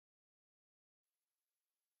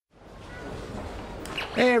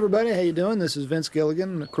Hey everybody, how you doing? This is Vince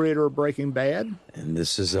Gilligan, the creator of Breaking Bad. And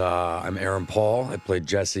this is, I'm Aaron Paul. I played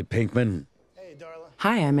Jesse Pinkman.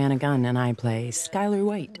 Hi, I'm Anna Gunn, and I play Skyler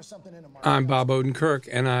White. I'm Bob Odenkirk,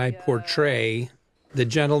 and I portray the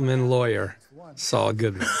gentleman lawyer, Saul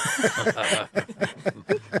Goodman.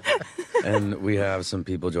 And we have some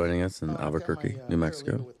people joining us in Albuquerque, New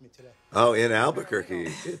Mexico. Oh, in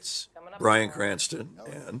Albuquerque, it's Bryan Cranston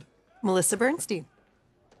and Melissa Bernstein.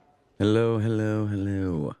 Hello, hello,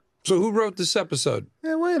 hello. So who wrote this episode?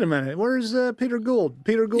 Hey, wait a minute. Where's Peter Gould?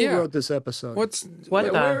 Peter Gould Yeah. wrote this episode.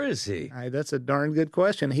 Where is he? That's a darn good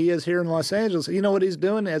question. He is here in Los Angeles. You know what he's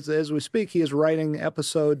doing? As we speak, he is writing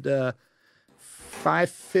episode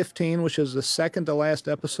 515, which is the second to last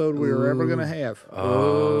episode we were ever going to have.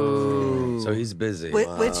 Oh. So he's busy.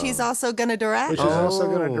 Which he's also going to direct. Which is also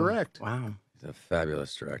going to direct. Wow. He's a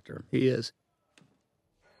fabulous director. He is.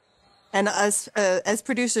 And us, as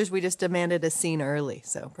producers, we just demanded a scene early,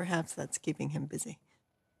 so perhaps that's keeping him busy.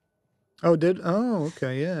 Oh,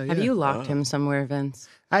 okay, yeah. Have you locked him somewhere, Vince?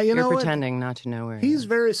 You know You're what? pretending not to know where he He's is.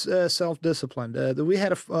 very self-disciplined. We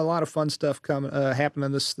had a lot of fun stuff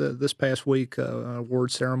happening this past week,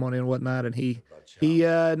 award ceremony and whatnot, and he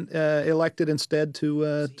elected instead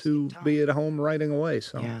to be at home writing away.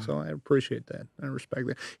 So I appreciate that. I respect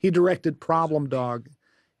that. He directed Problem Dog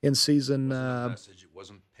in season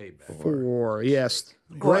 4. Yes,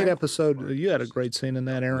 great episode. You had a great scene in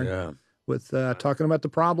that, Aaron. Yeah. With talking about the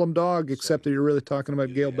problem dog, except that you're really talking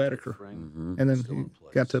about Gail Bedecker. And then you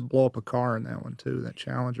got to blow up a car in that one too, that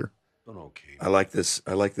Challenger. I like this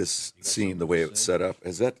scene, the way it's set up.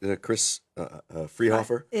 Is that Chris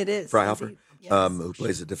Freehofer? It is. Freehofer, Yes. who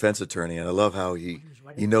plays a defense attorney, and I love how he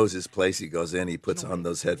knows his place. He goes in, he puts on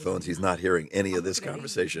those headphones. He's not hearing any of this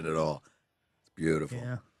conversation at all. It's beautiful.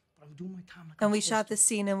 Yeah. And we shot this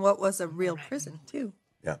scene in what was a real prison, too.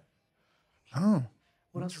 Yeah. Oh,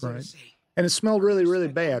 that's right. And it smelled really, really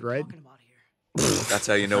bad, right? That's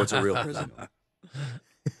how you know it's a real prison.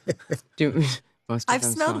 I've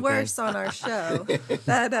smelled worse on our show.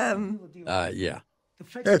 That Yeah.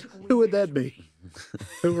 Who would that be?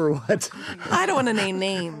 Who or what? I don't want to name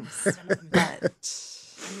names, but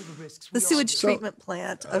the sewage treatment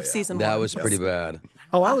plant of season 1. That was pretty bad.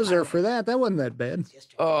 Oh, I was there for that. That wasn't that bad.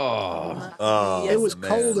 Oh. It was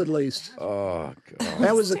cold at least. Oh, God.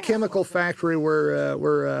 That was the chemical factory where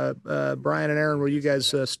Bryan and Aaron, where you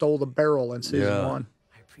guys stole the barrel in season 1.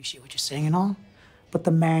 I appreciate what you're saying and all, but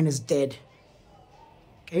the man is dead.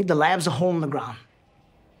 Okay, the lab's a hole in the ground.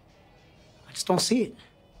 I just don't see it.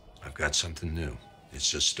 I've got something new.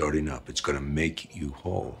 It's just starting up. It's gonna make you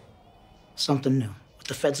whole. Something new. With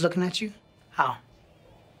the feds looking at you? How?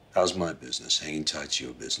 How's my business? Hanging tight to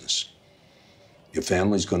your business. Your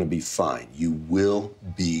family's gonna be fine. You will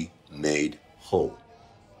be made whole.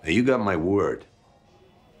 Now, you got my word.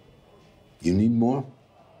 You need more?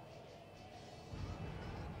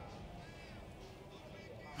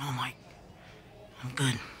 No, Mike. I'm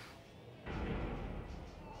good.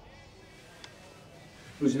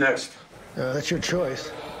 Who's next? That's your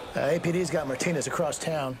choice. APD's got Martinez across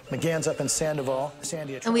town. McGann's up in Sandoval.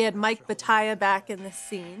 And we had Mike Battaglia back in the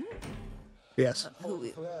scene. Yes.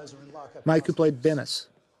 Mike, who played Dennis,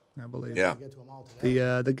 I believe. Yeah.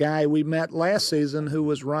 The guy we met last season who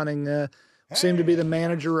was running, seemed to be the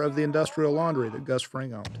manager of the industrial laundry that Gus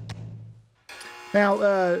Fring owned.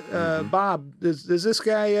 Now, Bob, is this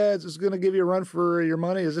guy is going to give you a run for your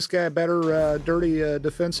money? Is this guy a better dirty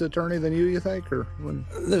defense attorney than you think? Or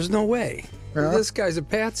There's no way. This guy's a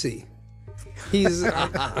patsy. He's.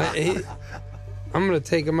 I'm going to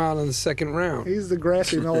take him out in the second round. He's the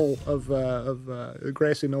grassy knoll of the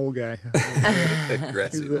grassy knoll guy.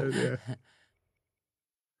 Grassy knoll. Yeah.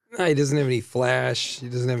 No, he doesn't have any flash. He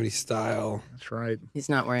doesn't have any style. That's right. He's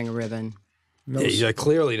not wearing a ribbon. No, Yeah, he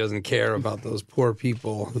clearly doesn't care about those poor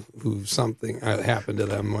people who something happened to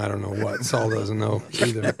them. I don't know what. Saul doesn't know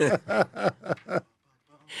either.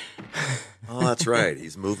 Oh, that's right.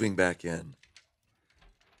 He's moving back in.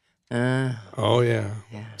 Oh, yeah.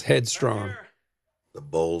 It's headstrong. The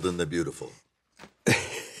bold and the beautiful.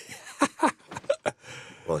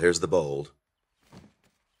 Well, here's the bold.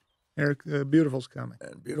 Eric, Beautiful's coming.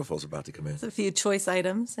 And beautiful's about to come in. There's a few choice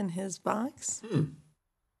items in his box.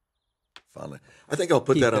 Finally. I think I'll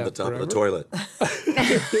put Keep that on the that top of the forever. toilet.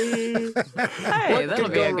 Hey, that'll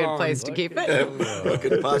be a good wrong? place to keep it. What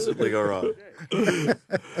could possibly go wrong?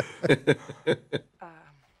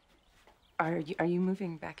 Are you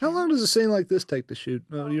moving back? How long does a scene like this take to shoot?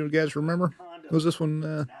 You guys remember? Was this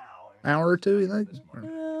one hour or two, you think?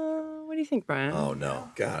 What do you think, Bryan? Oh, no.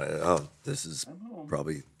 God. Oh, this is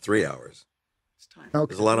probably 3 hours. Okay.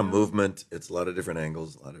 There's a lot of movement. It's a lot of different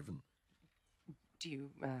angles, a lot of different... Do you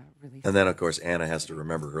really? And then, of course, Anna has to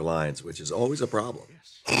remember her lines, which is always a problem.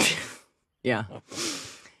 Yeah.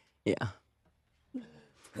 Yeah.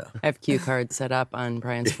 I have cue cards set up on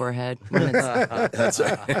Brian's forehead. When it's, That's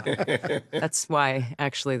right. that's why,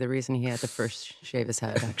 actually, the reason he had to first shave his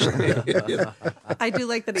head, actually. I do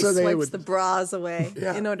like that he So they swipes would- the bras away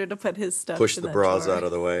in order to put his stuff. Push in the that bras drawer. out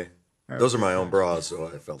of the way. Those are my own bras, so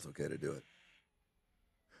I felt okay to do it.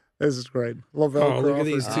 This is great. Lavelle Oh, look at Crawford.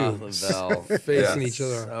 these two Lavelle. facing Yeah. each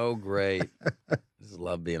other. So great. Just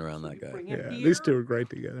love being around that guy. Yeah, these two are great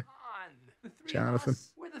together. Jonathan.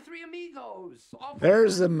 We're the three amigos.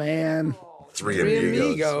 There's the man. Three Three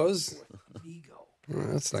amigos. amigos.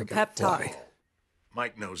 Oh, that's not Pep gonna talk. fly.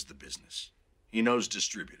 Mike knows the business. He knows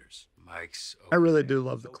distributors. Mike's. I really do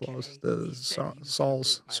love the clothes. The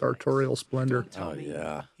Saul's sartorial splendor. Oh,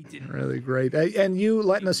 yeah. Really great. And you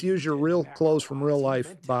letting us use your real clothes from real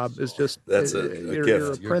life, Bob, is just That's a you're, gift.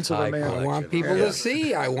 You're a prince of a tie man. I want people to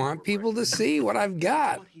see. I want people to see what I've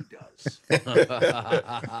got. He does.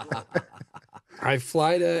 I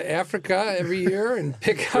fly to Africa every year and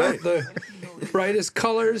pick out the brightest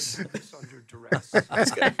colors.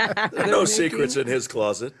 There are no secrets in his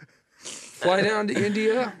closet. Fly down to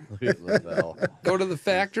India, Look at Lavelle. go to the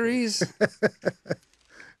factories.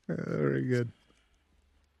 Very good.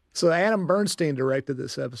 So Adam Bernstein directed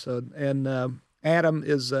this episode, and Adam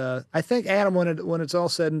is, I think Adam, when it's all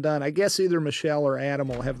said and done, I guess either Michelle or Adam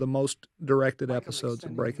will have the most directed episodes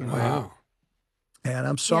of Breaking Bad. Wow. And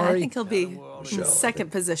I'm Yeah, sorry. I think he'll be Michelle, in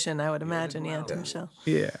second position, I would imagine, to Michelle.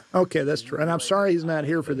 Yeah. Okay, that's true. And I'm sorry he's not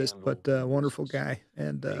here for this, but wonderful guy.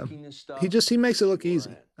 And he makes it look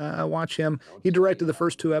easy. I watch him. He directed the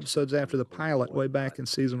first 2 episodes after the pilot way back in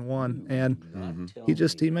season 1, and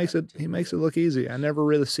he makes it look easy. I never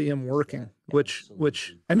really see him working, which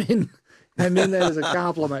I mean that as a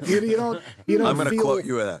compliment. You don't I'm going to feel quote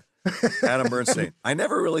you with that. Adam Bernstein. I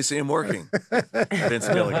never really see him working. Vince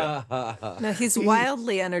Gilligan. No, he's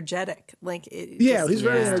wildly energetic. Like Yeah, he's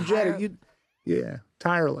very Yeah. energetic.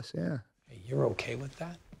 Tireless. Yeah. You're okay with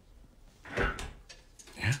that?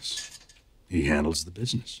 Yes. He handles the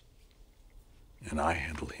business. And I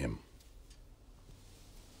handle him.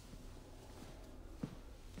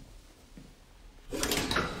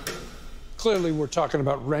 Clearly, we're talking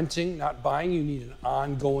about renting, not buying. You need an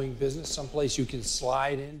ongoing business, someplace you can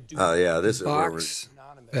slide in. Do Oh, yeah. This is where we're Box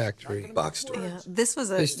factory. box store. Yeah, this was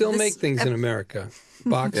a. They still this make things in ep- America.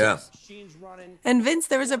 Boxes. Yeah. And Vince,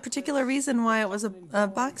 there was a particular reason why it was a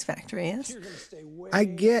box factory. Yes. I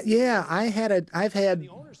get. Yeah, I've had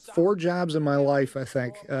 4 jobs in my life. I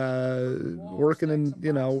think working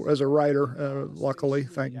in as a writer. Luckily,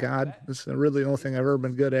 thank God, it's really the only thing I've ever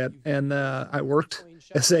been good at. And I worked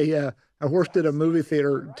as I worked at a movie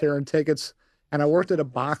theater tearing tickets, and I worked at a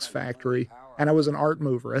box factory, and I was an art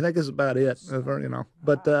mover. I think that's about it,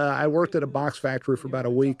 But I worked at a box factory for about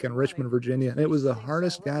a week in Richmond, Virginia, and it was the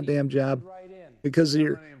hardest goddamn job because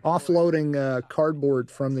you're offloading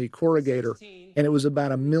cardboard from the corrugator, and it was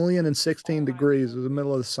about 1,016 degrees. It was the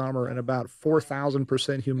middle of the summer, and about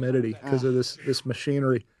 4,000% humidity because of this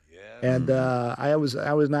machinery. And I was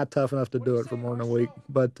not tough enough to do it for more than a week,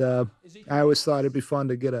 but I always thought it'd be fun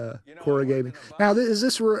to get a corrugating. Now, is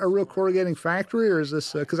this a real corrugating factory, or is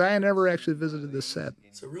this because I never actually visited this set?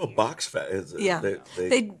 It's a real box factory. Yeah.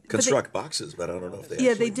 They construct boxes, but I don't know if they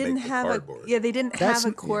Yeah, actually they didn't make the have cardboard. they didn't That's-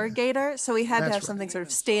 have a corrugator, so we had to That's have something sort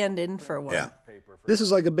of stand in for one. Yeah. This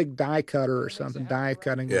is like a big die cutter or something, die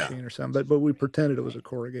cutting Yeah. machine or something. But we pretended it was a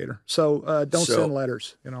corrugator. So don't So, send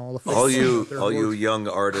letters. All the All their you work. young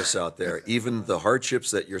artists out there, even the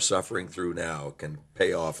hardships that you're suffering through now can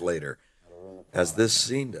pay off later, as this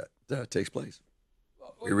scene takes place.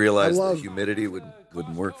 We realize love- the humidity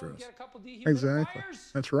wouldn't work for us. Exactly.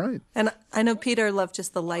 That's right. And I know Peter loved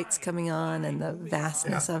just the lights coming on and the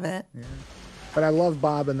vastness of it. But I love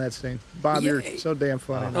Bob in that scene. Bob, you're so damn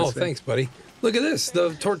funny. in that Oh, scene. thanks, buddy. Look at this.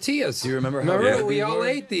 The tortillas. Do you remember how Remember good we these all were?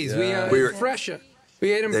 ate these. Yeah. We We were- fresh.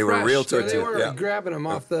 We ate them They fresh. were real There they tortillas, were, yeah. grabbing them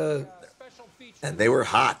off the. And they were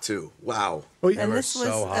hot too. Wow. Well, And this was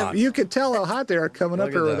so hot. you could tell how hot they are coming up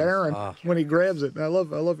Look here at with them. Aaron when he grabs it. And I love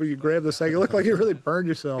when you grab this thing. You look like you really burned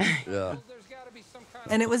yourself. Yeah.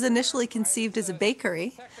 And it was initially conceived as a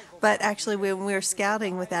bakery, but actually when we were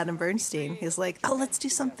scouting with Adam Bernstein, he was like, "Oh, let's do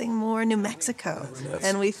something more New Mexico,"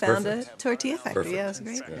 and we found a tortilla factory. Yeah, it was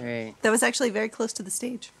great. Great. That was actually very close to the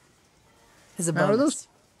stage. As a Now, bonus. are those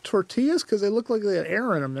tortillas? Because they look like they had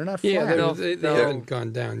air in them. They're not flat. Yeah, they They'll- haven't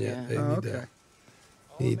gone down yet. Yeah. They Oh,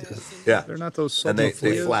 need okay. to. Yeah. They're not those. And they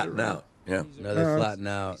tortillas flatten or- out. Yeah. No, they flatten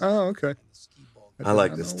out. Oh, okay. I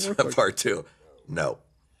like this part too. No.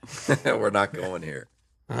 We're not going here.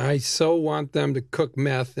 I so want them to cook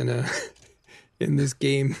meth in in this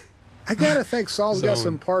game. I gotta think Saul's got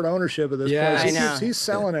some part ownership of this Yeah, place. I know. He's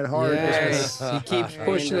selling it hard. Yes, he keeps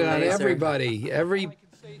pushing it on everybody, every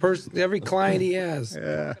person, every client he has.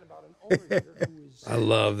 Yeah. I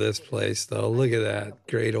love this place, though. Look at that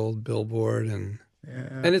great old billboard, and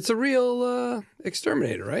it's a real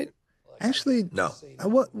exterminator, right? Actually, No.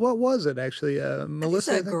 What was it actually,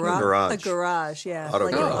 Melissa? It's a Garage. A garage, yeah. Auto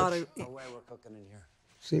like garage. An auto,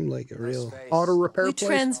 Seemed like a real auto repair we place.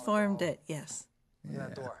 transformed it, yes.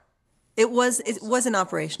 It wasn't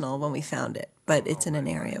operational when we found it, but it's in an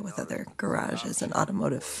area with other garages and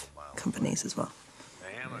automotive companies as well.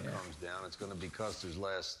 The hammer comes down, it's going to be Custer's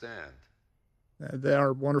last stand.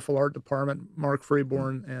 Our wonderful art department, Mark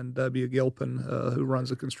Freeborn and W. Gilpin, who runs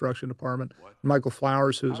the construction department. Michael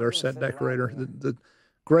Flowers, who's our set decorator. The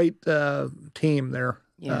great team there,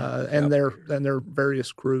 and their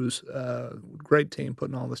various crews. Great team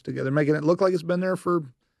putting all this together, making it look like it's been there for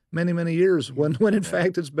many, many years, when in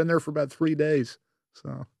fact it's been there for about 3 days.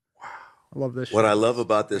 So, I love this. What I love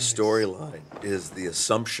about this storyline is the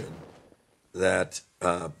assumption that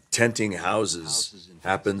tenting houses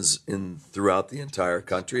happens throughout the entire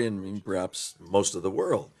country and perhaps most of the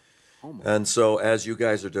world. And so as you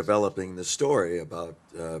guys are developing the story about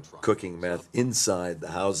cooking meth inside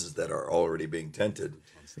the houses that are already being tented,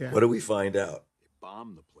 what do we find out?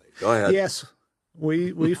 Go ahead. Yes.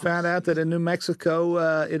 We found out that in New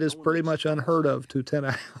Mexico, it is pretty much unheard of to tent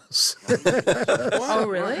a house. Oh,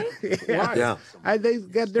 really? Yeah. They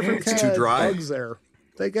got different It's kind too of dry. bugs there.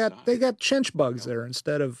 They got chinch bugs there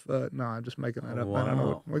instead of no. I'm just making that up. I don't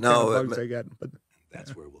know what kind of bugs they got, but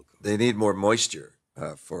That's where we'll go. They need more moisture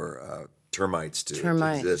for termites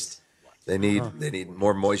to exist. They need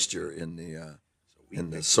more moisture in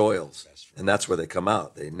the soils, and that's where they come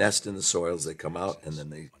out. They nest in the soils. They come out, and then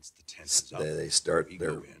they start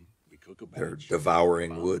their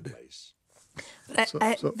devouring wood.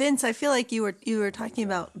 Vince, I feel like you were talking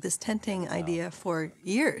about this tenting idea for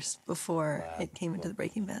years before it came into the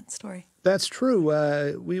Breaking Bad story. that's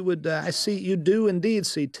true. We would. You do indeed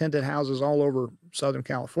see tented houses all over Southern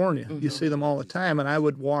California. You see them all the time, and I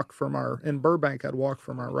would walk in Burbank. I'd walk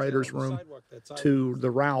from our writer's room to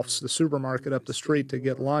the Ralph's, the supermarket up the street, to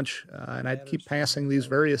get lunch, and I'd keep passing these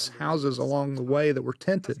various houses along the way that were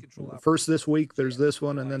tented. First this week, there's this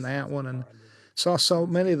one, and then that one, and saw so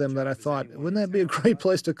many of them that I thought, wouldn't that be a great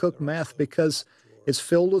place to cook meth, because it's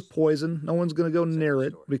filled with poison. No one's going to go near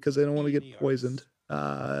it because they don't want to get poisoned.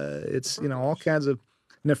 It's all kinds of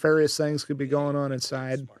nefarious things could be going on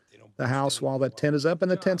inside the house while that tent is up, and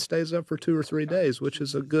the tent stays up for 2 or 3 days, which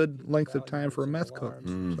is a good length of time for a meth cook.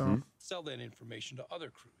 So, Sell that information to other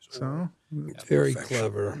crews. so very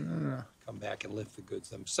clever. Come back and lift the goods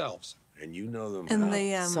themselves. And you know them. And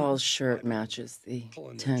the Saul's shirt matches the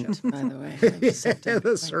tent, by the way.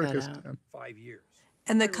 the circus tent. 5 years.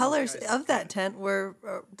 and the colors of that tent were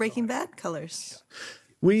Breaking Bad colors.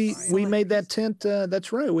 We made that tent.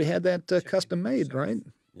 That's right. We had that custom made, right?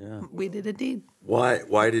 Yeah. We did indeed.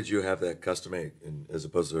 Why did you have that custom made as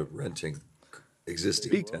opposed to renting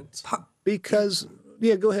existing tents? Because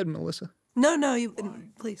go ahead, Melissa. No, you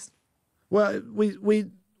please. Well,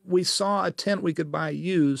 we saw a tent we could buy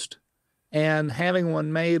used, and having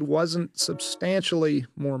one made wasn't substantially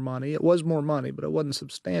more money. It was more money, but it wasn't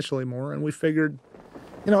substantially more. And we figured,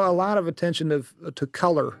 a lot of attention to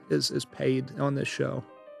color is paid on this show.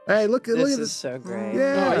 Hey, look at This this. is so great.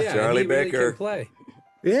 Yeah. Oh, yeah, Charlie he really Baker. can play.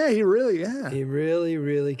 Yeah, he really, He really,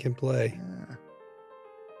 really can play.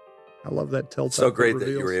 I love that tilt. So great that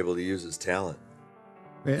you were able to use his talent.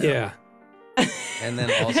 Yeah. And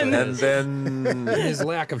then also And then His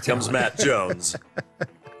lack of comes talent. Matt Jones.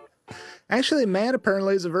 Actually, Matt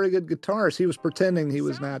apparently is a very good guitarist. He was pretending he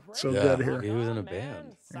was not so good here. he was in a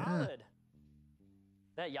band. Yeah.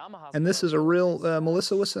 And this is a real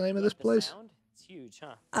Melissa. What's the name of this place?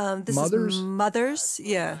 This Mothers? is Mothers,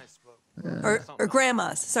 yeah. Or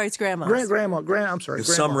Grandma's. Sorry, it's Grandma's. Grandma. I'm sorry.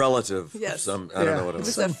 It's some grandma. relative. Yes. I don't know what it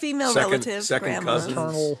It's was. a female Second- relative, second grandma. cousin.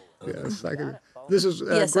 Maternal. Yes, this is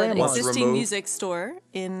Yes, an grandma's. existing removed. music store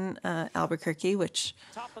in Albuquerque, which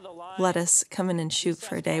let us come in and shoot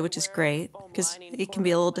for a day, which is great because it can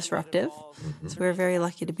be a little disruptive. So we're very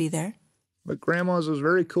lucky to be there. But grandma's was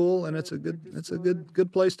very cool, and it's a good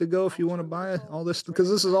place to go if you want to buy all this, because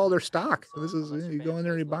this is all their stock. This is you go in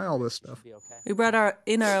there and you buy all this stuff. We brought our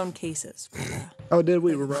own cases. Oh, did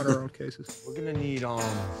we? We brought our own cases. We're gonna need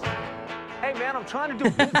Hey, man, I'm trying to do.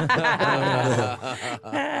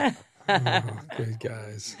 Good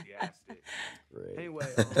guys. Anyway.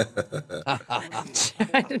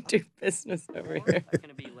 Trying to do business over here.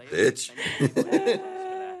 Bitch.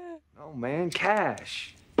 Oh, man,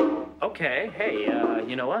 cash. Okay, hey,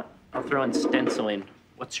 you know what? I'll throw in stenciling.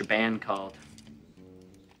 What's your band called?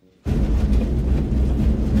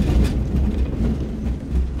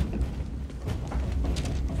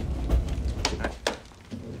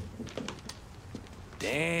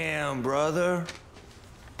 Damn, brother.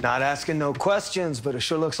 Not asking no questions, but it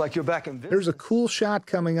sure looks like you're back in business. There's a cool shot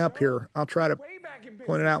coming up here. I'll try to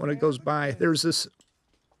point it out when it goes by. There's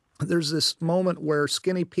this moment where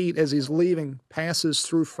Skinny Pete, as he's leaving, passes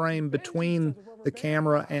through frame between the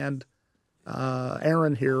camera and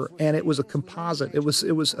Aaron here, and it was a composite. It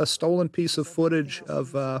was a stolen piece of footage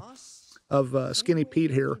of Skinny Pete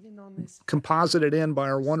here, composited in by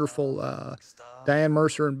our wonderful Diane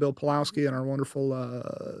Mercer and Bill Pulowski and our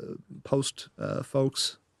wonderful post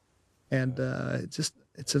folks. And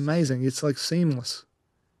it's amazing. It's like seamless.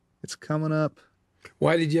 It's coming up.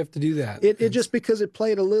 Why did you have to do that? It just because it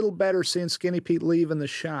played a little better seeing Skinny Pete leaving the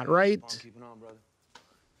shot right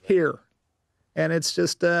here. And it's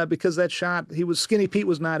just because that shot, Skinny Pete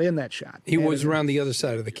was not in that shot. He was around the other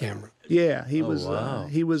side of the camera. Yeah, he was. Wow.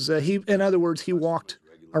 In other words, he walked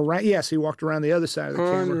around. Yes, he walked around the other side of the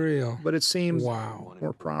camera. Unreal. But it seems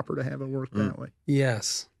more proper to have it work that way.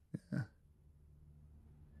 Yes. Yeah.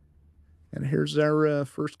 And here's our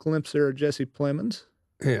first glimpse there of Jesse Plemons.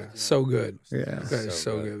 Yeah, so good. Yeah, that is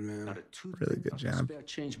so good, man. Really good job. Spare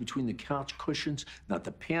change between the couch cushions, not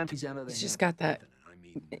the panties out of the He's just got that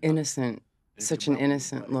innocent, such an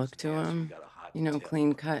innocent look to him. You know,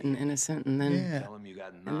 clean cut and innocent, and then,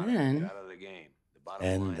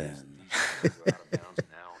 And then.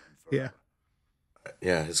 Yeah.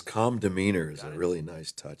 Yeah, his calm demeanor is a really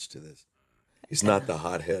nice touch to this. He's not the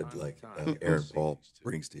hothead like Aaron Paul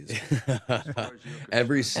brings to his.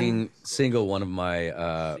 Every single one of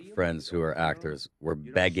my friends who are actors were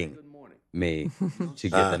begging me to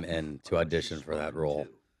get them in to audition for that role.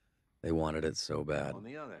 They wanted it so bad.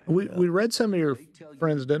 We read some of your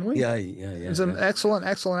friends, didn't we? Yeah. It's some excellent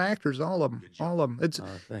actors, all of them. It's.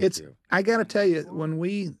 You. I got to tell you,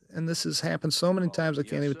 when and this has happened so many times, I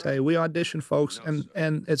can't even tell you. We audition folks,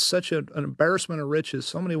 and it's such an embarrassment of riches.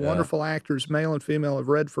 So many wonderful actors, male and female, have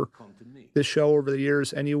read for this show over the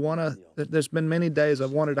years, and you want to. There's been many days I've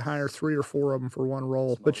wanted to hire 3 or 4 of them for one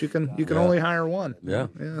role, but you can only hire one. Yeah.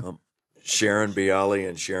 Sharon Bialy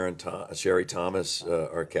and Sherry Thomas,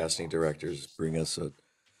 our casting directors, bring us a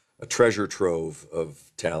treasure trove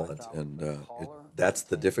of talent, and that's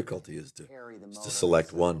the difficulty is to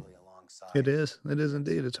select one. It is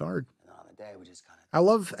indeed. It's hard. I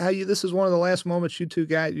love how this is one of the last moments you two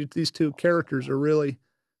guys, these two characters are really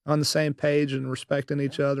on the same page and respecting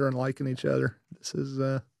each other and liking each other. This is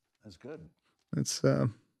That's good. It's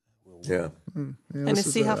yeah. And to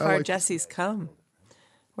see how far Jesse's come.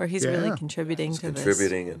 Where he's really contributing to this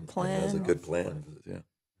and plan. has a good plan. Yeah.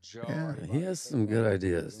 He has some good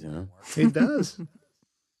ideas, He does.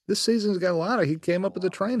 This season's got a lot of. He came up with the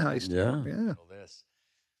train heist. Yeah.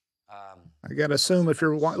 I got to assume if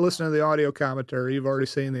you're listening to the audio commentary, you've already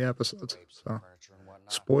seen the episodes. So,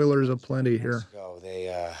 spoilers aplenty here.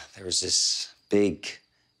 There was this big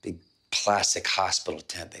plastic hospital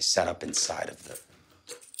tent they set up inside of the.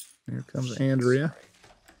 Here comes Andrea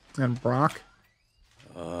and Brock.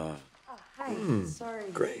 Hi. Sorry.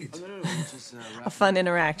 Great. A fun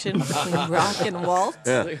interaction between Brock and Walt.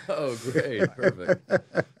 Yeah. Oh, great. Perfect.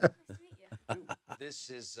 This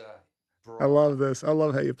is. I love this. I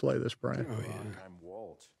love how you play this, Bryan. Oh, yeah. I'm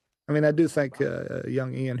Walt. I mean, I do think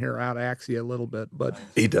young Ian here out-acts you a little bit, but...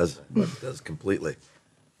 He does. He does completely.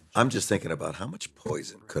 I'm just thinking about how much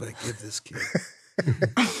poison could I give this kid?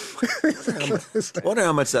 Wonder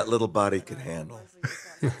how much that little body could handle.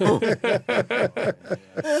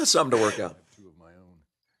 Something to work out.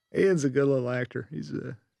 Ian's a good little actor. He's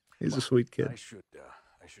a sweet kid. I should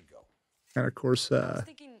go. And of course, I was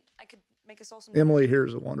thinking I could make us all some. Emily here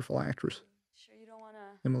is a wonderful actress. Sure, you don't want to.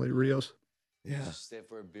 Emily Rios. Yeah. Stay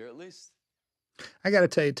for a beer at least. I got to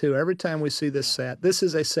tell you too. Every time we see this set, this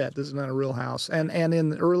is a set. This is not a real house. And in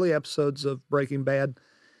the early episodes of Breaking Bad,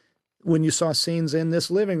 when you saw scenes in this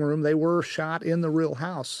living room, they were shot in the real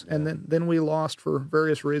house. Yeah. And then we lost, for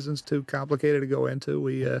various reasons too complicated to go into.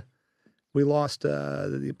 We lost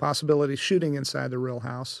the possibility of shooting inside the real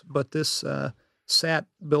house. But this set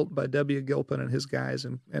built by W. Gilpin and his guys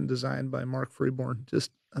and designed by Mark Freeborn,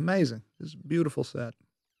 just amazing. It's a beautiful set.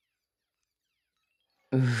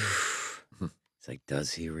 It's like,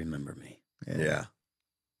 does he remember me? Yeah.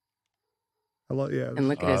 And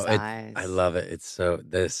look at his eyes. I love it. It's so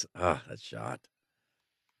that shot.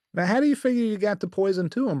 Now, how do you figure you got the poison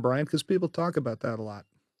to him, Bryan? Because people talk about that a lot.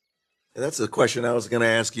 That's the question I was going to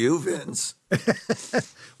ask you, Vince.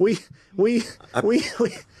 we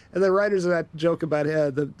and the writers of that joke about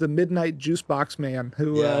the midnight juice box man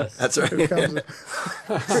who Yes. That's right. who comes,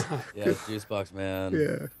 Yeah, juice box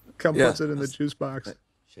man. puts it in the juice box.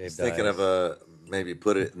 Shaved Thinking eyes. of maybe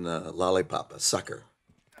put it in a lollipop, a sucker.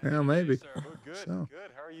 Yeah, maybe. Good. So.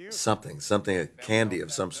 Something, a candy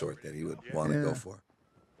of some sort that he would want to go for.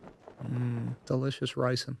 Delicious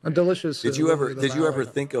ricin. A delicious. Did you ever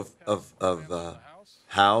think of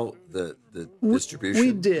how the distribution?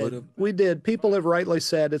 We did. would have- We did. People have rightly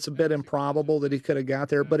said it's a bit improbable that he could have got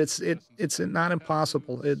there, but it's not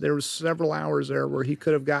impossible. There was several hours there where he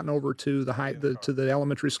could have gotten over to the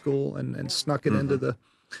elementary school and snuck it into the.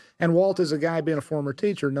 And Walt, as a guy being a former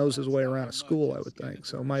teacher, knows his way around a school, I would think.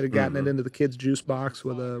 So might have gotten it into the kid's juice box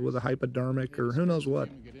with a hypodermic or who knows what.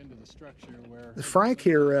 Frank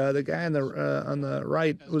here, the guy on the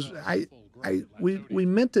right, we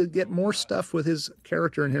meant to get more stuff with his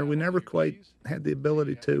character in here. We never quite had the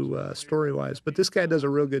ability to story-wise, but this guy does a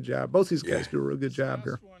real good job. Both these guys do a real good job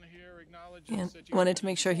here. Yeah, wanted to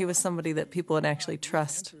make sure he was somebody that people would actually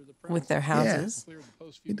trust with their houses. Yeah.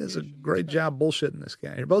 He does a great job bullshitting this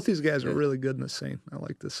guy. Both these guys are really good in this scene. I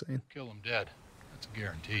like this scene. Kill him dead. That's a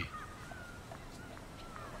guarantee.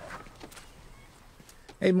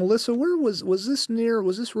 Hey, Melissa, where was this near?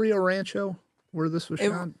 Was this Rio Rancho where this was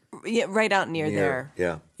shot? Yeah, right out near there.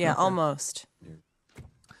 Yeah. Yeah, Okay. almost.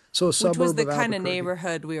 So a suburb Which was the of kind of Albuquerque.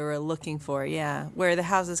 neighborhood we were looking for, where the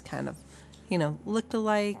houses kind of, looked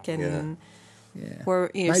alike and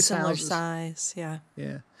were Nice similar houses. size. Yeah.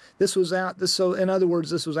 Yeah. This was out. So in other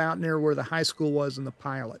words, this was out near where the high school was in the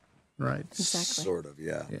pilot, right? Exactly. Sort of,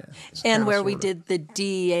 yeah. Yeah. And where we sorta. did the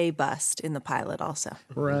DEA bust in the pilot also.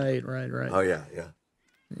 Right. Oh yeah.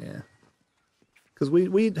 Yeah. Because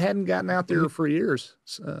we hadn't gotten out there for years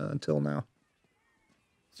until now.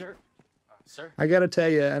 Sir. Sir. I got to tell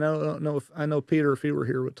you, I don't know if I know Peter, if he were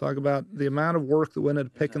here, would talk about the amount of work that went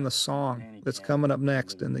into picking the song that's coming up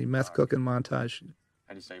next in the meth cooking montage.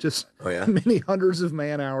 Just many hundreds of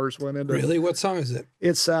man hours went into. Really? What song is it?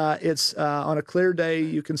 It's On a Clear Day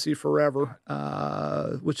You Can See Forever,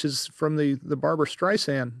 which is from the Barbra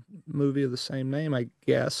Streisand movie of the same name, I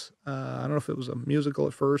guess. I don't know if it was a musical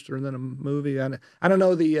at first or then a movie. I don't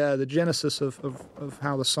know the genesis of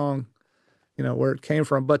how the song, where it came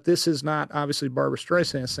from. But this is not obviously Barbra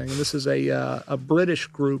Streisand singing. This is a British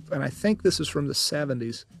group, and I think this is from the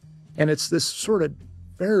 70s. And it's this sort of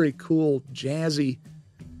very cool, jazzy,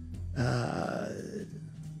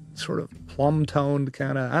 sort of plum-toned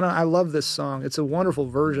kind of. I love this song. It's a wonderful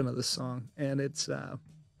version of this song, and it's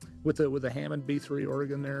with a Hammond B3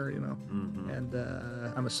 organ there, and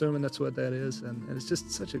I'm assuming that's what that is, and it's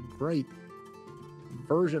just such a great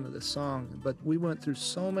version of this song. But we went through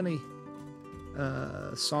so many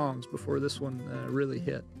songs before this one really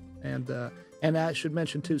hit, and I should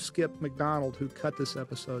mention too, Skip McDonald, who cut this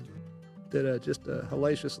episode, did just a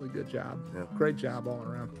hellaciously good job. Yeah. Great job all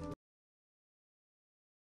around.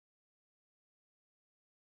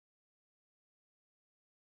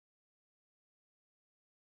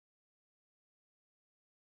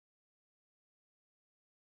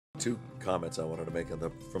 Two comments I wanted to make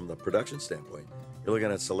from the production standpoint. You're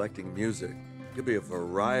looking at selecting music. There could be a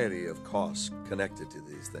variety of costs connected to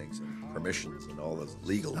these things, and permissions and all those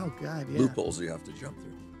legal loopholes you have to jump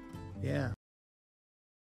through. Yeah.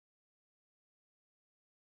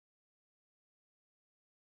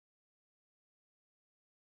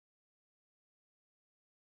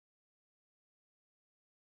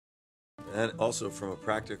 And also from a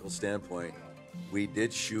practical standpoint, we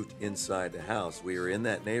did shoot inside the house. We were in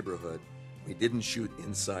that neighborhood. We didn't shoot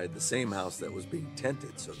inside the same house that was being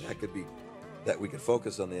tented, so that we could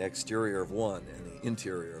focus on the exterior of one and the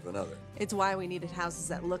interior of another. It's why we needed houses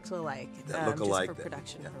that looked alike, just for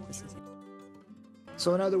production purposes.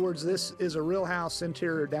 So in other words, this is a real house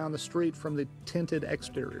interior down the street from the tinted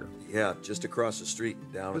exterior. Yeah, just across the street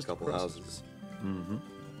and down a couple houses. Mm-hmm.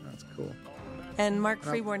 That's cool. And Mark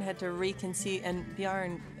Freeborn had to reconceive, and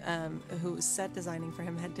Bjorn, who was set designing for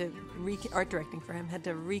him, art directing for him, had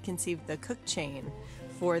to reconceive the cook chain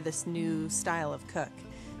for this new style of cook.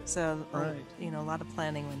 So, a lot of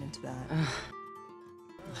planning went into that.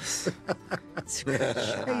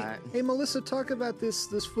 Hey, Melissa, talk about this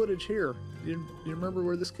footage here. You remember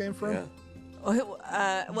where this came from? Yeah.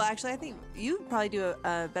 Well, actually, I think you probably do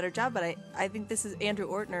a better job, but I think this is Andrew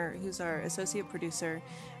Ortner, who's our associate producer.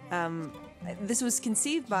 This was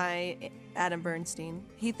conceived by Adam Bernstein.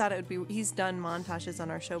 He thought he's done montages on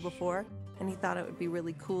our show before, and he thought it would be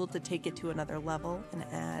really cool to take it to another level and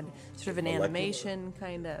add sort of an animation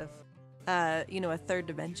kind of, a third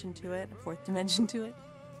dimension to it, a fourth dimension to it.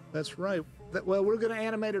 That's right. Well, we're going to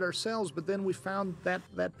animate it ourselves, but then we found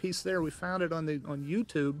that piece there. We found it on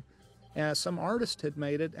YouTube. Some artist had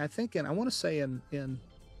made it. I think I want to say in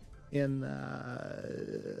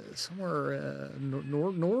somewhere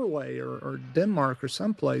Norway or Denmark or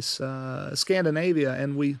someplace, Scandinavia,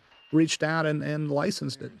 and we reached out and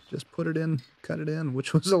licensed it. Just put it in, cut it in,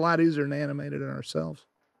 which was a lot easier than animated it ourselves.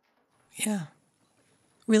 Yeah.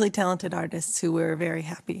 Really talented artists who were very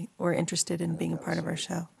happy or interested in being a part of our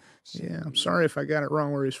show. Yeah, I'm sorry if I got it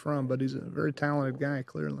wrong where he's from, but he's a very talented guy,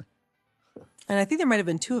 clearly. And I think there might have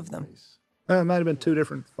been 2 of them. It might have been 2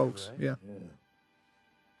 different folks, yeah.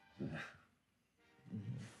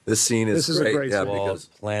 This scene is great, yeah, because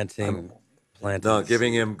planting. No,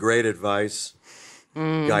 giving him great advice,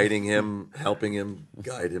 guiding him, helping him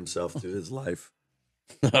guide himself to his life.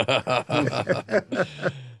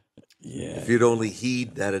 Yeah. If you'd only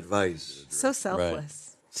heed that advice. So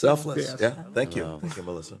selfless. Right. Selfless, Yes. yeah. Thank you. Thank you,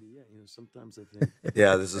 Melissa. Sometimes I think.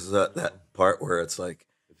 Yeah, this is that part where it's like,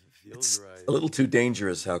 it's a little too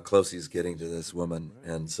dangerous how close he's getting to this woman.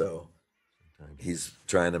 And so he's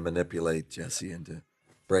trying to manipulate Jesse into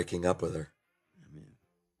breaking up with her.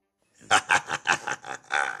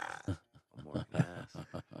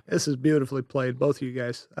 This is beautifully played, both of you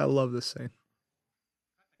guys. I love this scene.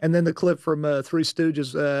 And then the clip from Three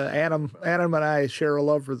Stooges. Adam and I share a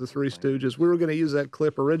love for the Three Stooges. We were going to use that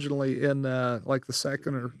clip originally in like the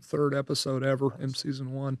 2nd or 3rd episode ever in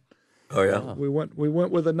season 1. Oh yeah. We went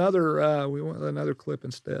with another clip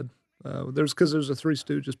instead. There's a Three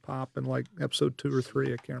Stooges pop in like episode 2 or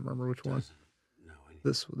 3. I can't remember which one.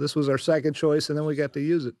 This was our second choice, and then we got to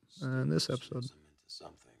use it in this episode.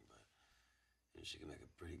 She can make a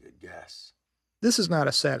pretty good guess. This is not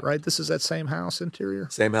a set, right? This is that same house interior?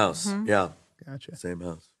 Same house, yeah. Gotcha. Same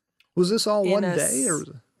house. Was this all one day, or was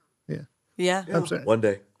it? Yeah. Yeah. I'm sorry. One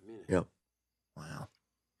day, yeah. Wow.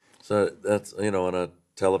 So that's, on a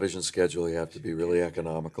television schedule, you have to be really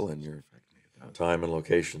economical in your time and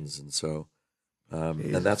locations. And so,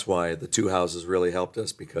 and that's why the 2 houses really helped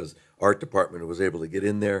us, because art department was able to get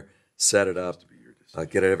in there, set it up,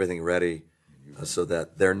 get everything ready, so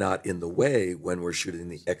that they're not in the way when we're shooting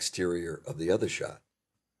the exterior of the other shot.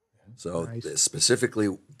 So they specifically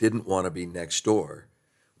didn't want to be next door,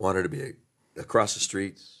 wanted to be across the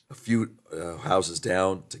street, a few houses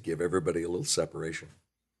down, to give everybody a little separation.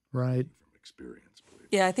 Right. From experience.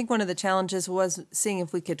 Yeah, I think one of the challenges was seeing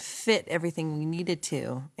if we could fit everything we needed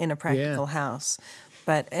to in a practical house.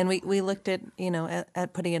 And we looked at,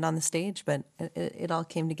 at putting it on the stage, but it all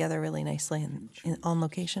came together really nicely on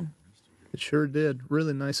location. It sure did,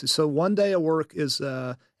 really nicely. So one day of work is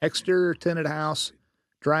exterior tinted house,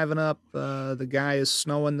 driving up. The guy is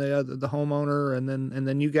snowing the homeowner, and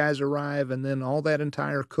then you guys arrive, and then all that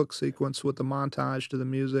entire cook sequence with the montage to the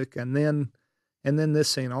music, and then this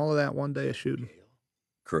scene. All of that one day of shooting.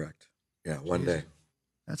 Correct. Yeah, one day.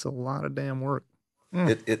 That's a lot of damn work.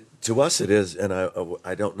 It to us it is, and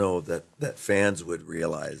I don't know that fans would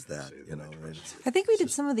realize that. I think we did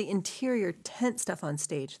some of the interior tent stuff on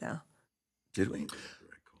stage, though. Did we?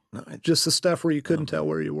 No, just the stuff where you couldn't tell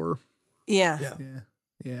where you were. Yeah.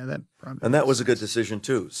 That probably. And that was a good decision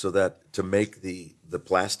too, so that to make the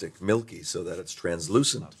plastic milky, so that it's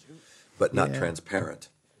translucent, but not transparent.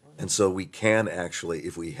 And so we can actually,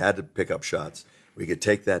 if we had to pick up shots, we could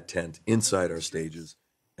take that tent inside our stages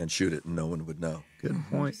and shoot it, and no one would know. Good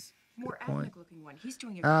point. More ethnic-looking one. He's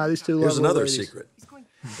doing it. These two. Here's another ladies. secret.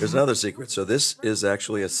 Here's another secret. So this is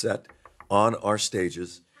actually a set on our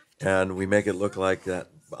stages. And we make it look like that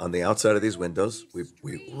on the outside of these windows.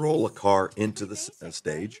 We roll a car into the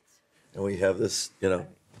stage, and we have this,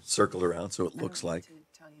 circled around, so it looks like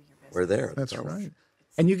we're there. That's right.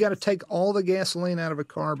 And you got to take all the gasoline out of a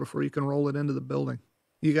car before you can roll it into the building.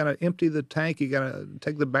 You got to empty the tank. You got to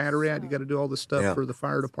take the battery out. You got to do all the stuff for the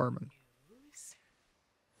fire department.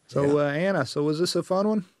 So Anna, was this a fun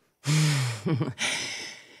one?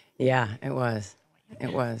 Yeah, it was.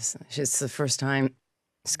 It was. It's the first time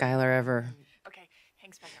Skyler ever.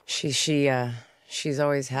 She's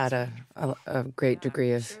always had a great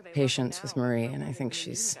degree of patience with Marie, and I think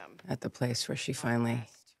she's at the place where she finally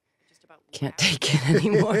can't take it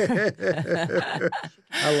anymore.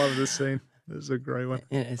 I love this scene. This is a great one.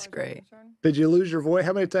 It's great. Did you lose your voice?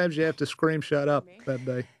 How many times did you have to scream "shut up" that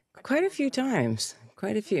day? Quite a few times.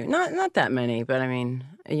 Quite a few. Not that many, but I mean,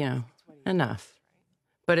 enough.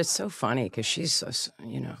 But it's so funny because she's so,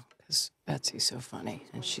 because Betsy's so funny,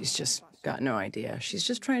 and she's just got no idea. She's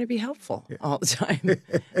just trying to be helpful all the time.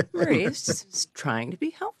 Marie's just trying to be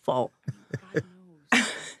helpful.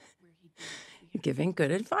 Giving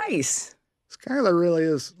good advice. Skyler really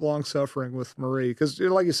is long-suffering with Marie because,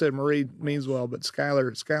 like you said, Marie means well, but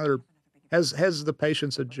Skyler has the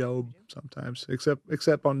patience of Job sometimes,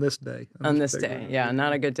 except on this day. On this day, yeah,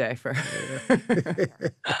 not a good day for her.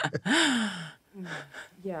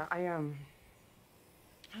 Yeah, I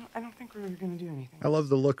don't think we were gonna do anything. I love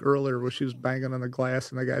the look earlier where she was banging on the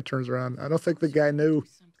glass and the guy turns around. I don't think the guy knew.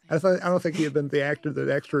 I don't think he had been the extra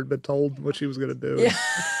had been told what she was going to do. Yeah.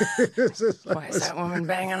 Why is that woman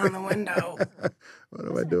banging on the window? What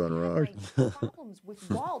am I doing wrong? Problems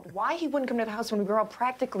with Walt. Why he wouldn't come to the house when we were all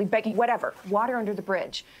practically begging, whatever, water under the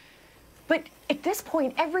bridge. But at this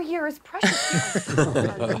point, every year is precious.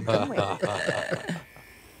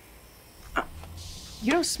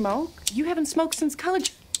 You don't smoke? You haven't smoked since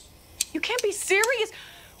college? You can't be serious.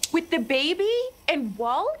 With the baby and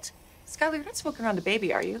Walt? Skyler, you're not smoking around the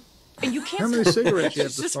baby, are you? And you can't. How many cigarettes you have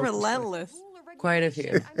It's to just smoke? relentless. Quite a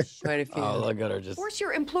few. Quite a few. Oh, look at her just. Force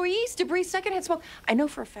your employees to breathe secondhand smoke. I know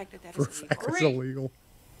for a fact that For a is fact, it's illegal.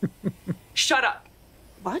 illegal. Shut up.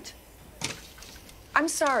 What? I'm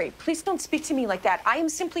sorry. Please don't speak to me like that. I am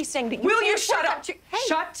simply saying that you Will can't you shut work up? out your- Hey.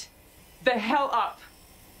 Shut the hell up.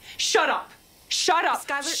 Shut up. Shut up.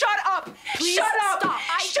 Skyler, Shut up. please Shut up. stop.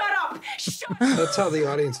 Shut up. Shut That's how the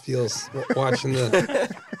audience feels watching the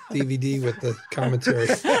DVD with the commentary.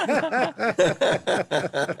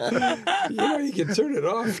 You can turn it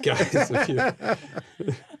off, guys. If you...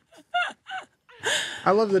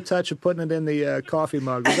 I love the touch of putting it in the coffee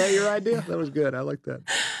mug. Was that your idea? That was good. I like that.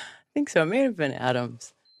 I think so. It may have been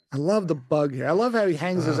Adams. I love the bug here. I love how he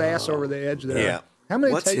hangs his ass over the edge there. Yeah. How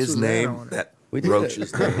many What's takes his was name? that on? That We did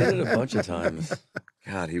roach's it. We name. did it a bunch of times.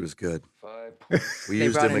 God, he was good. We They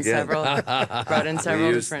used brought him in again. brought in several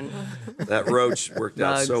We used- different. That roach worked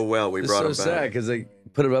out Bugs. so well. We It's brought so him sad back. because they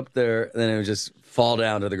put it up there, and then it would just fall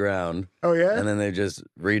down to the ground. Oh, yeah? And then they just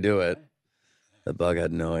redo it. The bug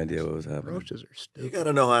had no idea what was happening. Roaches are stupid. You got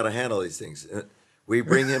to know how to handle these things. We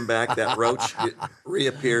bring him back. That roach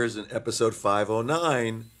reappears in episode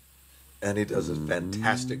 509, and he does a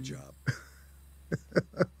fantastic job.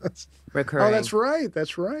 Recurring. Oh, that's right.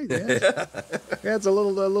 That's right. Yeah, yeah. It's a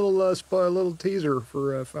little teaser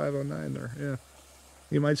for 509 there. Yeah,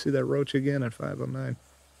 you might see that roach again at 509.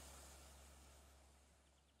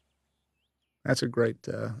 That's a great.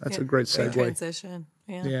 That's a great segue. Transition.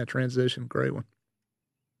 Yeah. Yeah, transition. Great one.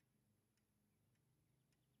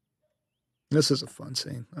 This is a fun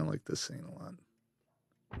scene. I like this scene a lot.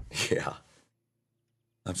 Yeah.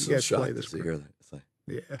 I'm You so guys play shocked this to hear that. It's like,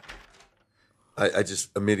 Yeah. I just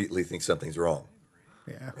immediately think something's wrong.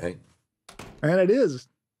 Yeah. Right? And it is.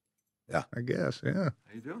 Yeah. I guess. Yeah. How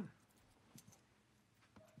you doing?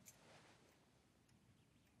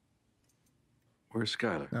 Where's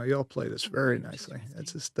Skyler? Now y'all play this very nicely.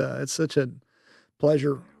 It's just it's such a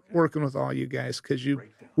pleasure working with all you guys because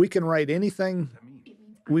we can write anything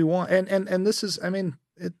we want, and this is, I mean,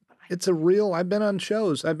 it's a real. I've been on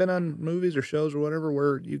shows, I've been on movies or shows or whatever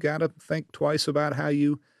where you got to think twice about how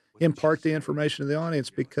you impart the information to the audience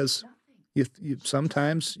because you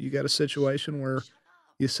sometimes you got a situation where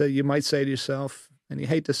you might say to yourself, and you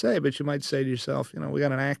hate to say, but you might say to yourself, we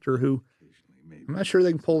got an actor who I'm not sure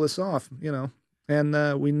they can pull this off,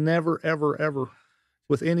 And we never, ever, ever,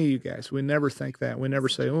 with any of you guys, we never think that. We never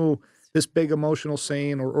say, oh, this big emotional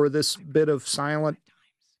scene or this bit of silent,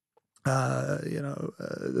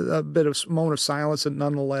 a bit of moment of silence that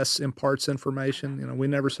nonetheless imparts information. We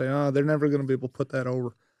never say, oh, they're never going to be able to put that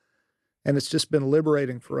over. And it's just been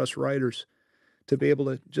liberating for us writers to be able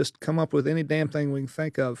to just come up with any damn thing we can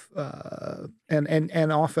think of,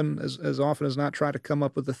 and often as often as not try to come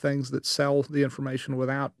up with the things that sell the information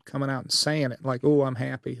without coming out and saying it, like, oh, I'm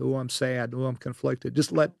happy, oh, I'm sad, oh, I'm conflicted.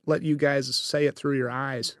 Just let you guys say it through your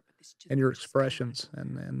eyes and your expressions,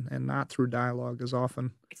 and not through dialogue as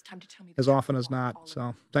often as not.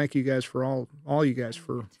 So thank you guys for all you guys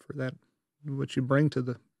for that, what you bring to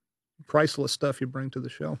the priceless stuff you bring to the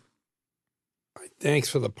show. Thanks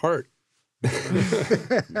for the part.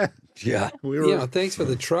 Yeah. Thanks for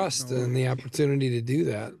the trust and the opportunity to do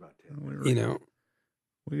that.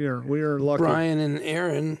 We are lucky. Bryan and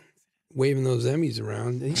Aaron waving those Emmys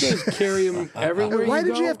around. You guys carry them everywhere. Why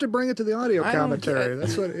did you have to bring it to the audio commentary?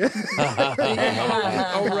 That's what.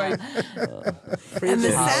 Oh, right. And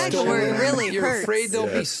the SAG word really You're hurts. afraid they'll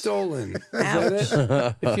be stolen. Is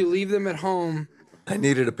that it? If you leave them at home. I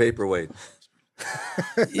needed a paperweight.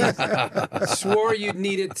 Swore you'd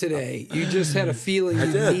need it today. You just had a feeling you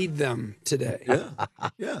need them today. Yeah.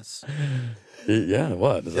 Yes. Yeah.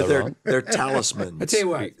 What? Is that wrong? They're talismans. I tell you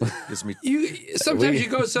what. Gives me. Sometimes you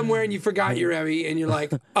go somewhere and you forgot your Emmy, and you're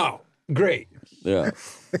like, oh, great. Yeah.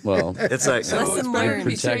 Well, it's like Lesson learned.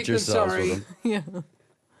 Be safe protect than yourselves sorry. with them.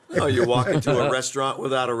 Yeah. Oh, you walk into a restaurant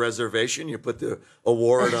without a reservation, you put the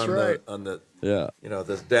award That's on right.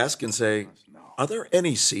 the desk and say, "Are there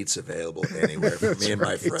any seats available anywhere for me and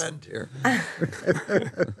my friend here?"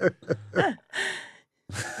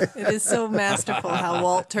 It is so masterful how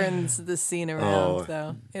Walt turns the scene around,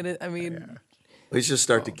 though. It is, I mean, Let's just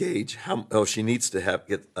start to gauge how. Oh, she needs to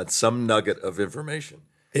get some nugget of information.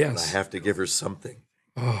 Yes. And I have to give her something.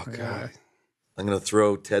 Oh God. I'm going to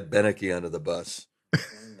throw Ted Beneke under the bus. And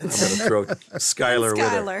I'm going to throw Skyler with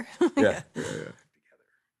her. Yeah.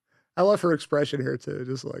 I love her expression here too,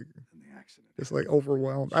 just like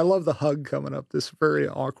overwhelmed. I love the hug coming up. This very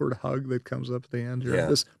awkward hug that comes up at the end here. Yeah.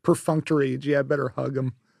 This perfunctory, gee, I better hug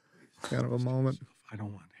him, kind of a moment. I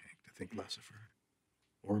don't want Hank to think less of her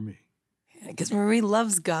or me. because Marie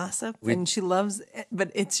loves gossip and she loves it,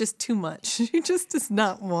 but it's just too much. She just does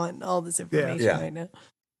not want all this information right now.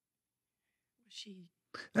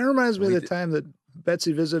 That reminds me of the time that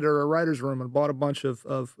Betsy visited her writer's room and bought a bunch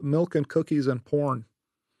of milk and cookies and porn.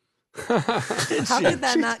 How did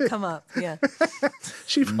that not come up? Yeah.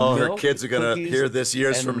 Her kids are going to hear this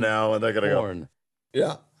years from now and they're going to go,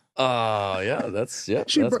 yeah. That's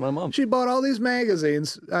my mom. She bought all these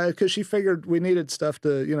magazines because she figured we needed stuff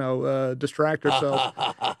to, distract ourselves.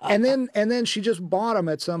 and then she just bought them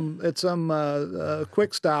at some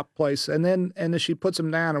quick stop place, and then she puts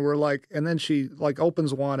them down, and we're like, and then she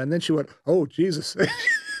opens one, and then she went, oh Jesus!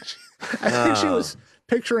 I think she was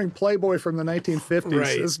picturing Playboy from the 1950s.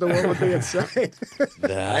 Right. As the one would be inside.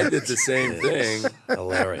 I did the same thing.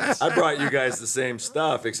 Hilarious. I brought you guys the same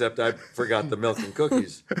stuff, except I forgot the milk and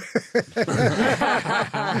cookies.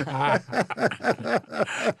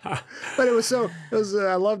 But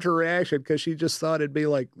I loved her reaction because she just thought it'd be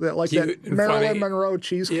like that Cute and Marilyn funny. Monroe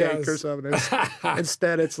cheesecake or something.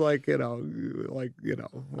 Instead, it's whatever.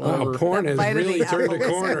 Porn has really turned a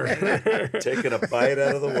corner. Taking a bite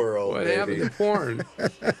out of the world. What baby. happened to porn?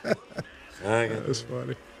 That was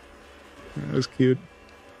funny. That was cute.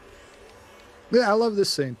 Yeah, I love this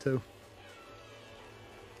scene too.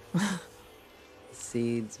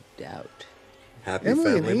 Seeds of doubt. Happy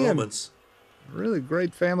Emily and family Ian. moments. Really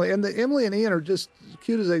great family, and the Emily and Ian are just as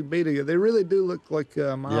cute as they can be together. They really do look like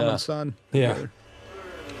mom and son. Yeah. together.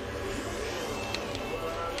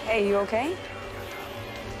 Hey, you okay?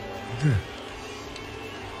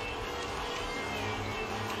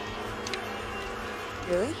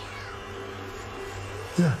 Really?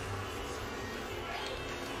 Yeah.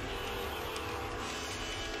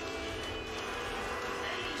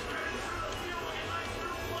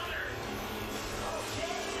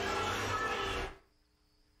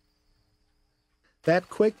 That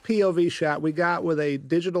quick POV shot we got with a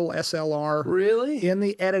digital SLR, really, in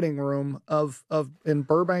the editing room of in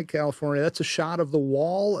Burbank, California. That's a shot of the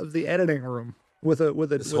wall of the editing room with a.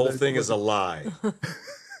 This whole thing is a lie.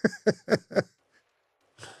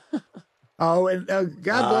 Oh, and God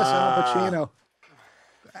bless Al Pacino.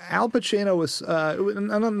 Al Pacino was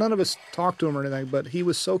none of us talked to him or anything, but he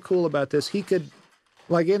was so cool about this. He could,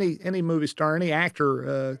 like any movie star, any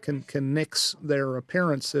actor can nix their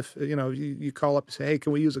appearance. If you call up and say, "Hey,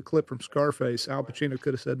 can we use a clip from Scarface?" Al Pacino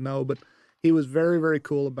could have said no, but he was very, very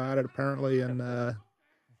cool about it apparently, and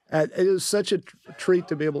it was such a treat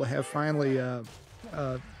to be able to have finally,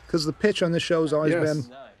 because the pitch on this show has always been,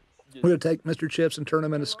 we're going to take Mr. Chips and turn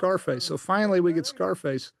him into Scarface. So finally, we get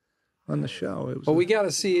Scarface on the show. Well, we got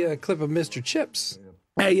to see a clip of Mr. Chips.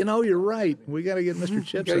 Hey, you're right. We got to get Mr.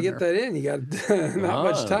 Chips. Got to in get there. that in. You got not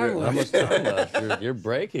much time left. Not much time left. You're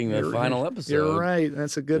breaking the final episode. You're right.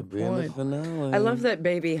 That's a good Be in the point. finale. I love that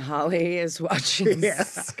baby Holly is watching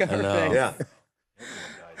Scarface. I know. Yeah.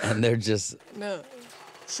 And they're just No.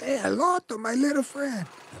 Say hello to my little friend.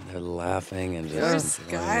 and they're laughing and Where's just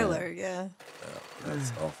Skyler? Yeah.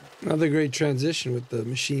 That's awful. Another great transition with the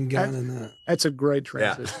machine gun and that. That's a great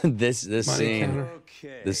transition. this Money scene,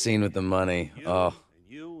 counter. the scene with the money. Oh,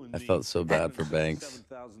 I felt so bad for Banks.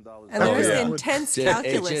 And there's yeah. intense It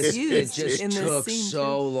calculus used just in this took scene.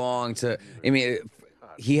 so long to. I mean,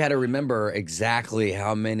 he had to remember exactly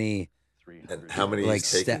how many. And how many Like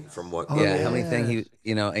he's taking from what? Oh, Yeah, how many things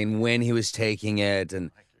he, and when he was taking it,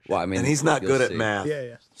 and well, I mean, And he's not you'll good at see. math.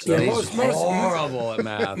 Yeah. So Yeah, he's most- horrible at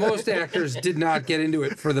math. Most actors did not get into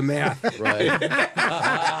it for the math. Right.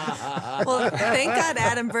 Well, thank God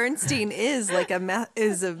Adam Bernstein is a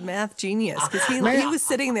math genius, because he was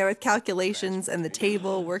sitting there with calculations and the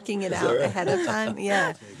table, working it out ahead of time.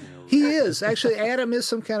 Yeah. He is. Actually, Adam is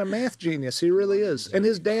some kind of math genius. He really is. And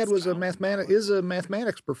his dad was a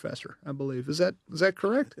mathematics professor, I believe. Is that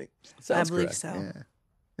correct? I believe correct. so. Yeah.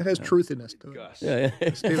 It has truthiness to it. Yeah.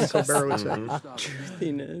 Stephen Colbert would say.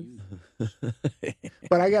 Truthiness.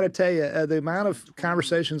 But I got to tell you, the amount of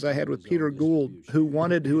conversations I had with Peter Gould, who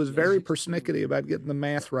was very persnickety about getting the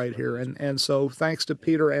math right here, and so thanks to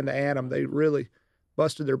Peter and to Adam, they really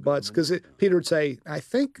busted their butts, because Peter would say, "I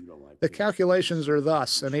think the calculations are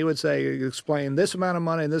thus," and he would say, "Explain this amount of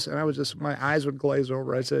money and this," and I was just, my eyes would glaze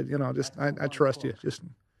over. I said, I trust you. Just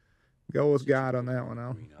go with God on that one.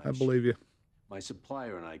 I believe you. My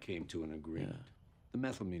supplier and I came to an agreement. The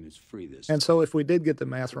methylamine is free this And so if we did get the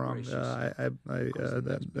math wrong,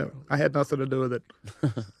 I had nothing to do with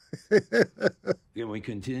it. Can we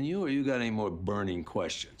continue, or you got any more burning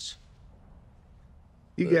questions?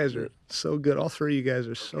 You guys are so good. All three of you guys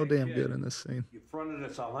are so damn good in this scene. You fronted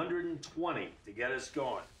us 120 to get us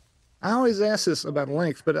going. I always ask this about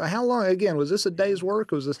length, but how long, again, was this a day's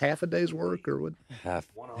work? Or was this half a day's work, or what? Half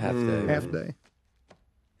day. Half day.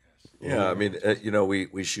 Yeah, I mean,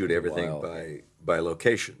 we shoot everything by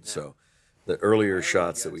location. So the earlier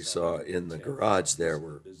shots that we saw in the garage there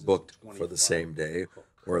were booked for the same day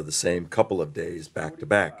or the same couple of days back to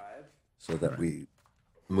back, so that we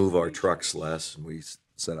move our trucks less and we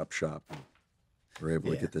set up shop and we're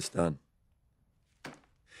able to get this done.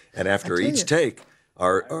 And after each take,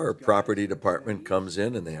 our property department comes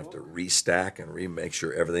in and they have to restack and make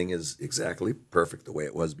sure everything is exactly perfect the way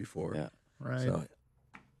it was before. Yeah. Right. So,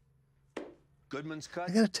 Goodman's cut.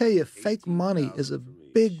 I got to tell you, fake money is a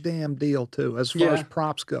big damn deal too, as far as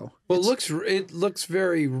props go. Well, it looks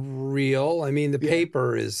very real. I mean, the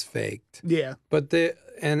paper is faked. Yeah. But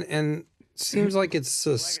and seems like it's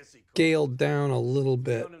scaled down a little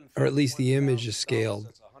bit, or at least the image is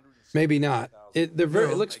scaled. Maybe not. It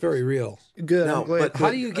looks very real. Good. I'm glad. But how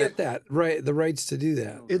do you get that right? The rights to do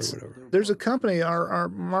that? There's a company. Our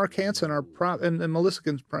Mark Hansen, our prop, and Melissa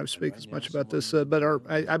can probably speak as much about this. But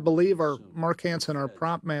I believe our Mark Hansen, our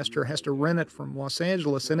prop master, has to rent it from Los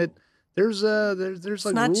Angeles, and there's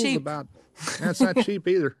like not rules cheap. about. It's not cheap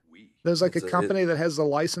either. There's like a company that has the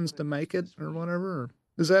license to make it or whatever.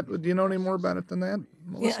 Is that? Do you know any more about it than that,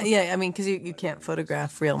 Melissa? Yeah. I mean, because you can't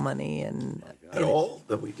photograph real money and at all?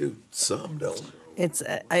 That we do some, don't. It's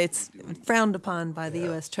frowned upon by the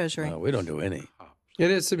U.S. Treasury. No, we don't do any.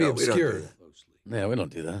 It is to be obscure. Yeah, we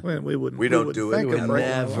don't do that. We wouldn't. We don't do it. We would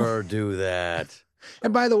never do that.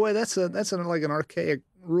 And by the way, that's like an archaic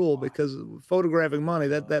rule, because photographing money,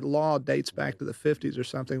 that law dates back to the 50s or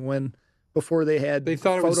something, before they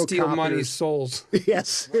thought it would steal money's souls.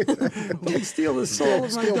 Yes. Don't steal the soul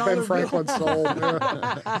of my Steal dollar Ben Franklin's soul.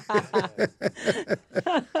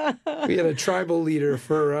 We had a tribal leader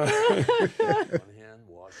for. I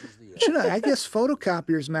guess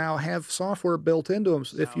photocopiers now have software built into them.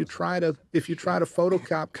 If you try to color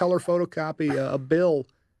photocopy a bill,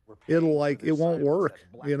 it won't work.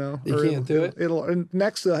 You can't do it. And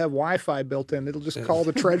next they'll have Wi-Fi built in. It'll just call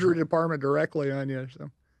the Treasury Department directly on you. So.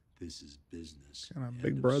 This is business. Kind of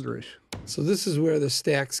Big Brotherish. So this is where the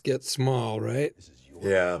stacks get small, right?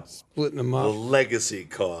 Yeah. Splitting them up. The legacy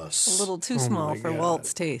costs. A little too small for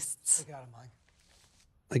Walt's tastes.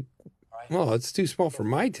 Well, it's too small for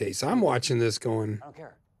my taste. I'm watching this going. I don't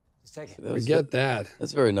care. Just take it. Forget that.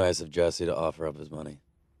 That's very nice of Jesse to offer up his money.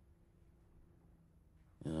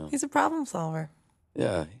 He's a problem solver.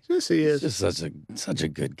 Yeah. Yes, he is. He's just such a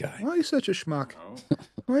good guy. Why are you such a schmuck?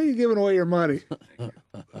 Why are you giving away your money?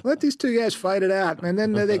 Let these two guys fight it out, and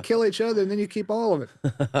then they kill each other, and then you keep all of it.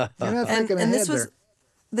 You're not thinking ahead there.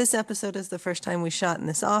 This episode is the first time we shot in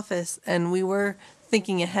this office, and we were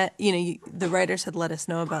thinking ahead. The writers had let us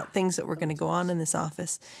know about things that were going to go on in this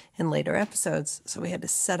office in later episodes, so we had to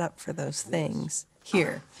set up for those things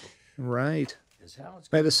here. Right.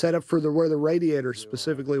 We had to set up for where the radiator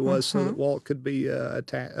specifically was, so that Walt could be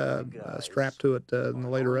strapped to it in the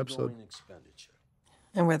later episode.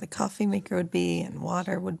 And where the coffee maker would be, and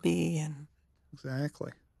water would be, and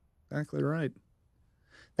exactly right.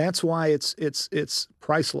 That's why it's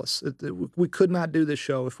priceless. We could not do this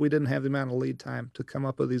show if we didn't have the amount of lead time to come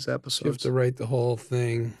up with these episodes. You have to write the whole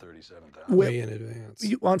thing way in advance.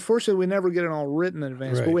 Unfortunately, we never get it all written in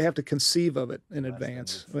advance, Right. but we have to conceive of it in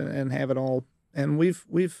advance and have it all. And we've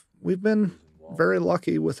been very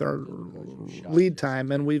lucky with our lead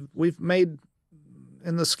time, and we've made,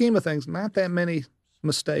 in the scheme of things, not that many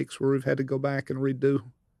mistakes where we've had to go back and redo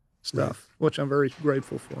stuff, which I'm very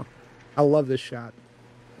grateful for. I love this shot.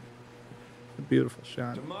 A beautiful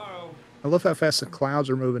shot. I love how fast the clouds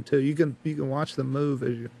are moving too. You can watch them move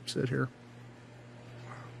as you sit here.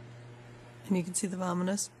 And you can see the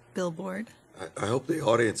ominous billboard. I hope the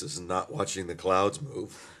audience is not watching the clouds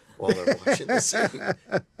move while they're watching the scene.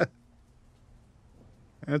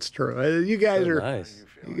 That's true. You guys So are nice.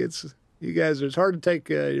 You guys, it's hard to take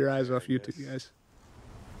your eyes off you two guys.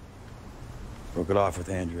 Broke it off with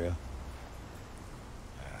Andrea.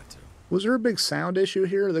 Was there a big sound issue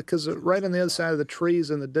here? Because right on the other side of the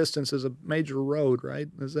trees in the distance is a major road, right?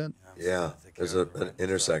 Is that? Yeah, there's an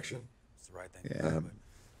intersection. Yeah.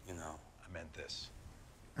 You know, I meant this.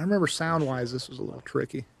 I remember sound-wise, this was a little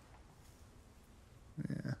tricky.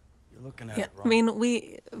 Yeah. Yeah, I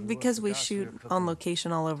mean, because we shoot on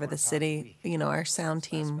location all over the city, you know, our sound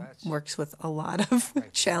team works with a lot of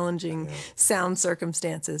challenging sound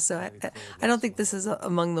circumstances. So I don't think this is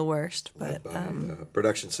among the worst, but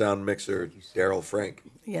Production sound mixer Daryl Frank.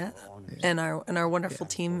 yeah, and our wonderful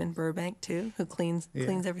team in Burbank too, who cleans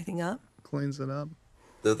everything up. Cleans it up.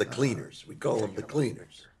 They're the cleaners. We call them the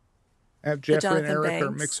cleaners. Have Jeffrey and Jonathan Eric are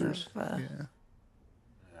Banks mixers. of, Yeah.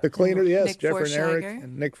 The cleaner, yes, Nick Jeffrey and Eric, Forshager.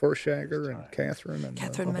 and Nick Forshager, and Catherine, and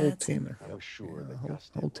Catherine the whole Madsen. team there. Yeah,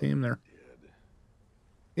 the whole team there.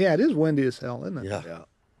 Yeah, it is windy as hell, isn't it? Yeah.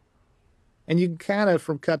 And you can kind of,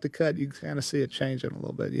 from cut to cut, you can kind of see it changing a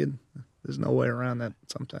little bit. There's no way around that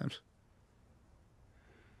sometimes.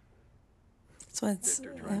 So it's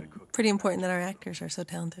pretty important that our actors are so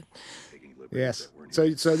talented. Yes. So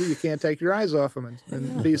that you can't take your eyes off them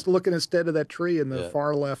and be looking instead of that tree in the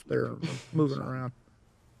far left there, moving around.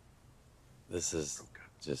 This is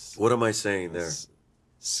just. What am I saying there?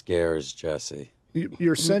 Scares Jesse.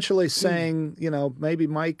 You're essentially saying, you know, maybe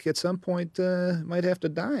Mike at some point might have to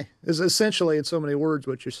die. Is essentially, in so many words,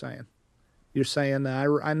 what you're saying. You're saying,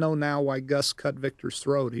 I know now why Gus cut Victor's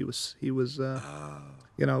throat. He was,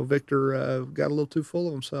 you know, Victor got a little too full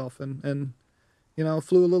of himself and you know,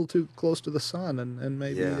 flew a little too close to the sun, and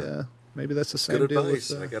maybe maybe that's the same Good deal advice,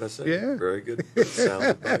 with. I gotta say. Yeah. Very good sound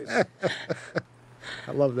advice.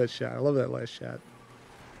 I love that shot. I love that last shot.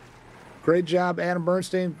 Great job, Adam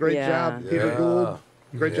Bernstein. Great job, Peter Gould.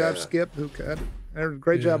 Great job, Skip.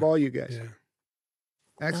 Great job, all you guys.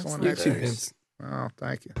 Excellent. You too, Excellent. Vince. Oh,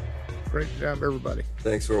 thank you. Great job, everybody.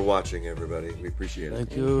 Thanks for watching, everybody. We appreciate it.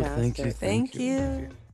 Thank you. Thank you. Thank you.